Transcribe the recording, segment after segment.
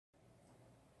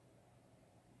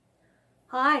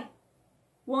Hi,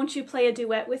 won't you play a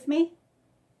duet with me?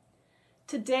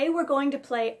 Today we're going to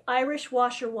play Irish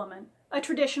Washerwoman, a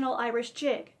traditional Irish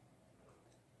jig.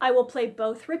 I will play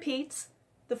both repeats.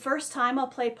 The first time I'll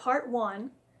play part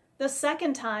 1, the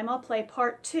second time I'll play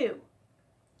part 2.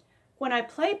 When I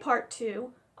play part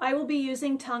 2, I will be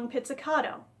using tongue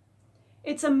pizzicato.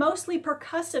 It's a mostly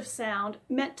percussive sound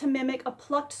meant to mimic a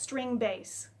plucked string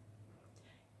bass.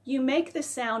 You make this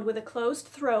sound with a closed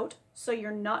throat, so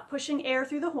you're not pushing air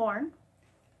through the horn.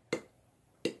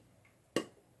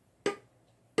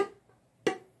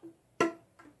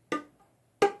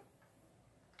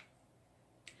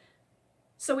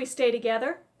 So we stay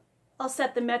together. I'll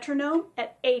set the metronome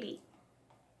at 80.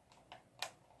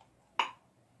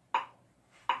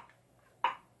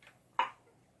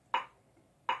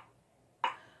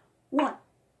 One,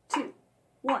 two,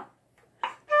 one.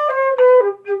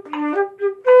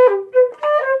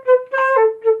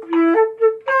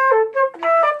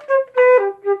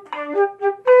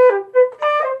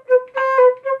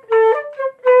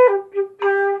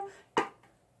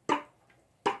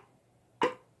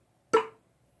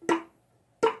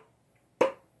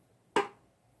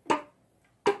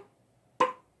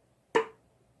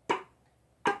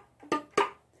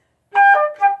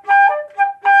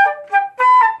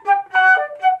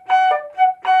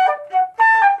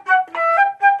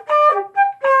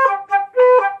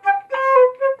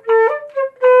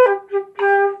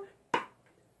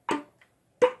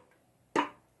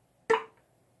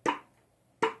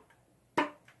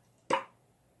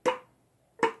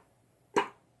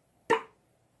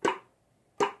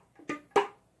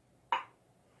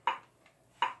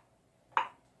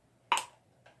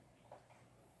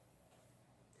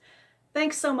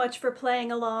 Thanks so much for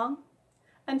playing along.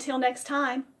 Until next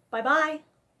time, bye-bye.